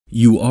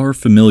You are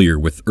familiar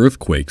with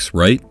earthquakes,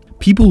 right?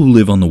 People who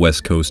live on the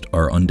West Coast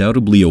are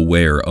undoubtedly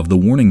aware of the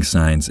warning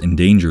signs and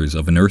dangers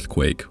of an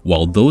earthquake,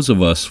 while those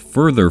of us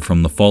further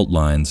from the fault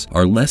lines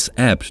are less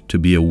apt to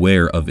be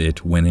aware of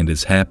it when it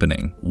is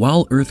happening.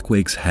 While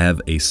earthquakes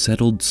have a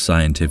settled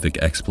scientific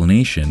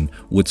explanation,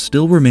 what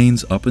still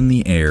remains up in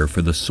the air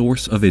for the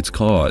source of its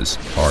cause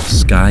are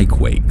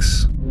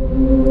Skyquakes.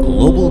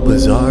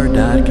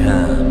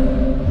 GlobalBazaar.com.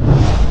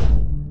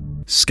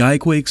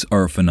 Skyquakes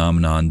are a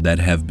phenomenon that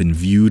have been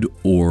viewed,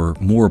 or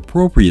more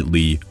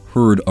appropriately,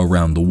 heard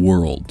around the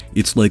world.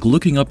 It's like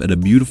looking up at a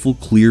beautiful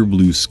clear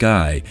blue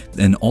sky,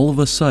 and all of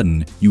a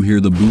sudden, you hear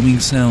the booming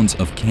sounds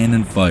of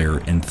cannon fire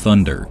and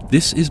thunder.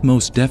 This is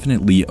most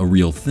definitely a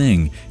real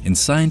thing, and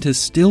scientists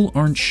still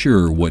aren't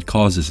sure what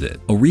causes it.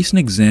 A recent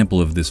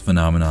example of this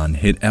phenomenon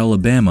hit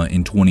Alabama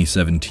in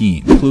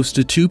 2017. Close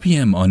to 2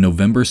 p.m. on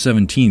November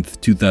 17,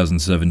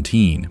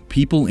 2017,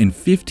 people in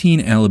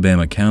 15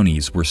 Alabama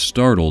counties were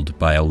startled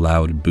by a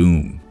loud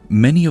boom.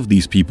 Many of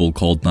these people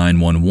called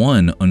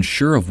 911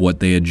 unsure of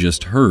what they had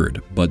just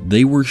heard, but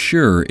they were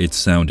sure it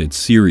sounded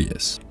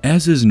serious.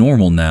 As is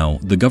normal now,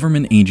 the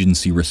government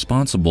agency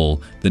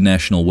responsible, the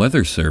National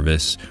Weather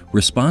Service,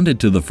 responded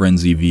to the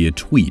frenzy via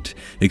tweet,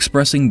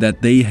 expressing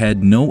that they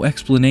had no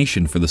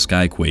explanation for the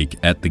Skyquake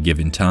at the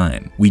given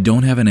time. "We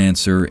don't have an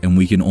answer and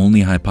we can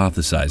only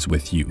hypothesize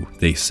with you,"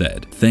 they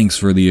said. "Thanks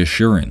for the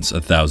assurance,"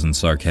 1,000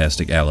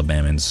 sarcastic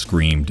Alabamans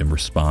screamed in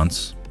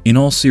response. In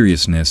all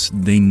seriousness,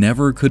 they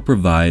never could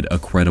provide a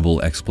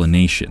credible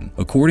explanation.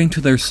 According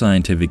to their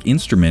scientific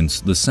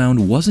instruments, the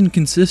sound wasn't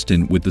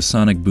consistent with the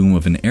sonic boom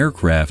of an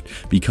aircraft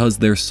because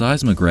their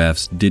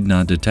seismographs did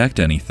not detect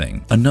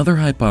anything. Another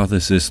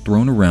hypothesis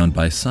thrown around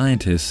by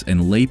scientists and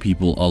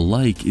laypeople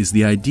alike is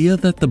the idea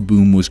that the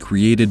boom was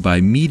created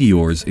by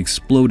meteors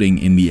exploding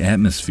in the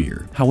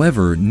atmosphere.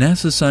 However,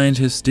 NASA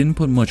scientists didn't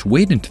put much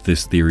weight into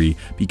this theory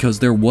because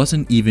there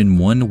wasn't even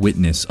one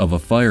witness of a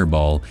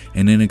fireball,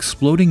 and an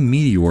exploding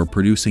meteor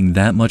producing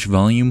that much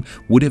volume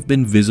would have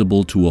been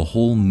visible to a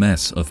whole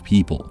mess of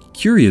people.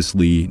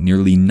 Curiously,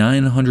 nearly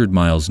 900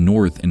 miles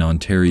north in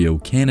Ontario,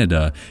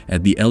 Canada,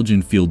 at the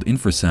Elgin Field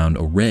Infrasound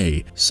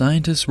Array,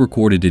 scientists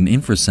recorded an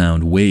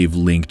infrasound wave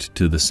linked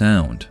to the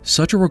sound.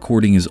 Such a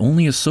recording is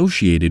only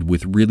associated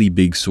with really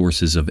big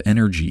sources of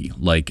energy,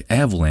 like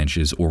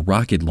avalanches or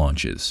rocket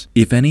launches.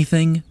 If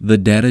anything, the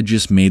data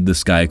just made the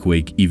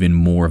Skyquake even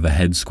more of a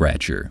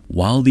head-scratcher.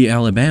 While the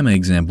Alabama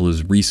example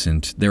is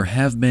recent, there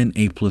have been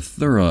a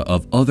plethora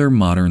of other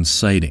modern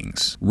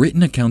sightings.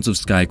 Written accounts of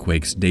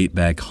Skyquakes date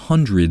back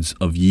hundreds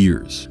of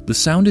years. The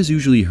sound is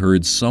usually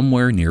heard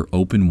somewhere near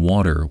open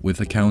water, with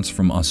accounts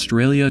from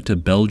Australia to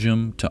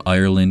Belgium to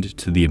Ireland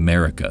to the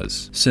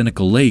Americas.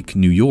 Seneca Lake,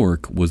 New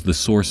York, was the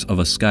source of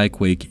a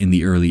Skyquake in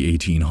the early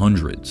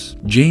 1800s.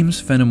 James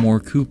Fenimore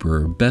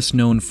Cooper, best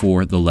known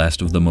for The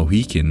Last of the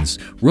Mohicans,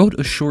 wrote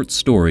a short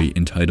story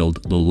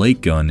entitled The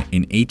Lake Gun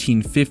in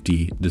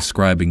 1850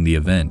 describing the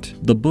event.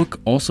 The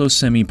book also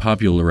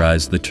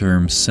semi-popularized the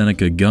term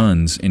Seneca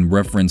guns in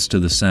reference to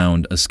the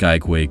sound a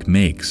Skyquake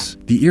makes.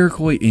 The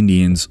Iroquois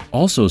Indians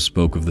also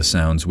spoke of the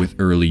sounds with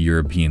early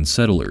European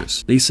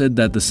settlers. They said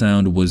that the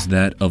sound was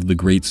that of the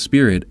Great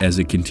Spirit as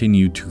it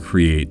continued to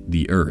create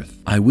the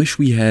earth. I wish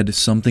we had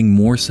something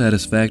more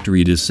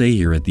satisfactory to say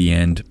here at the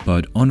end,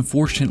 but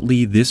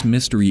unfortunately this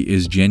mystery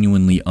is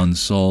genuinely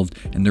unsolved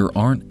and there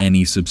aren't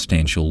any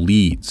substantial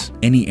leads.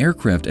 Any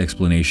aircraft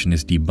explanation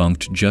is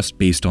debunked just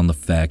based on the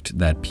fact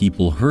that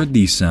people heard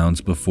these sounds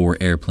before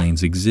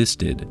airplanes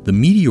existed. The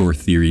meteor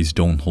theories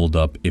don't hold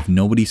up if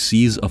nobody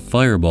sees a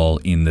fireball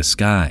in the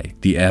sky.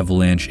 The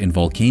avalanche and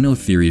volcano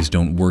theories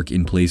don't work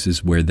in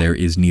places where there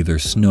is neither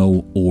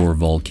snow or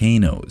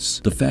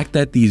volcanoes. The fact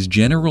that these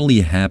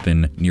generally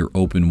happen near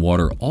open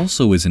water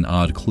also is an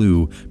odd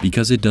clue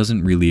because it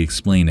doesn't really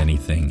explain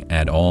anything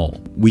at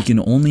all. We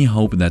can only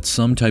hope that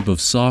some type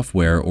of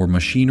software or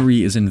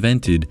machinery is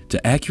invented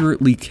to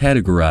accurately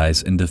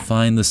categorize and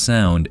define the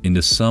sound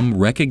into some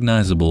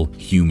recognizable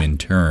human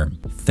term.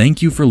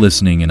 Thank you for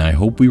listening, and I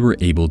hope we were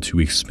able to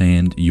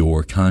expand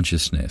your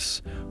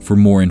consciousness. For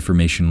more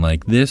information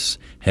like this,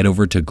 head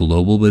over to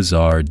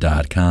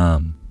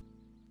GlobalBazaar.com.